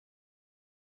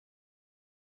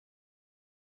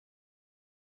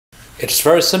It's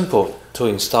very simple to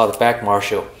install the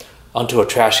BagMarshall onto a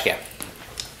trash can.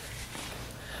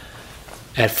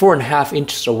 At 4.5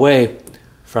 inches away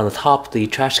from the top of the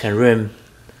trash can rim,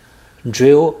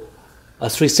 drill a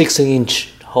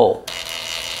 3/16-inch hole.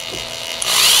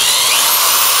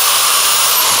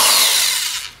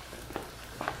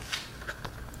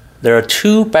 There are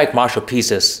two BagMarshall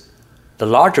pieces. The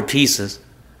larger piece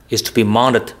is to be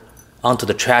mounted onto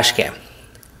the trash can.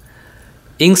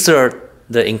 Insert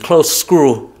the enclosed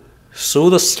screw through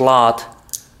the slot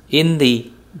in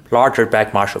the larger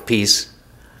BagMarshall piece.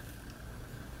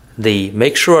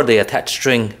 Make sure the attached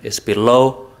string is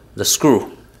below the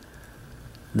screw.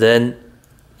 Then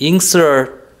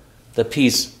insert the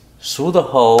piece through the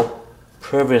hole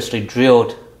previously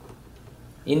drilled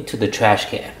into the trash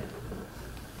can.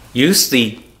 Use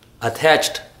the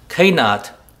attached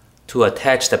K-nut to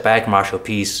attach the BagMarshall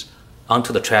piece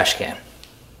onto the trash can.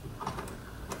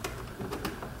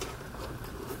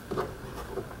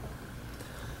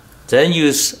 Then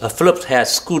use a Phillips head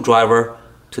screwdriver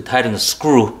to tighten the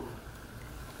screw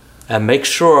and make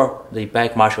sure the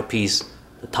BagMarshall piece,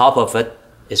 the top of it,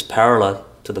 is parallel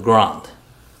to the ground.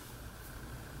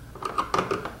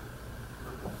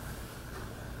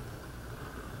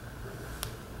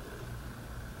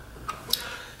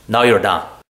 Now you're done.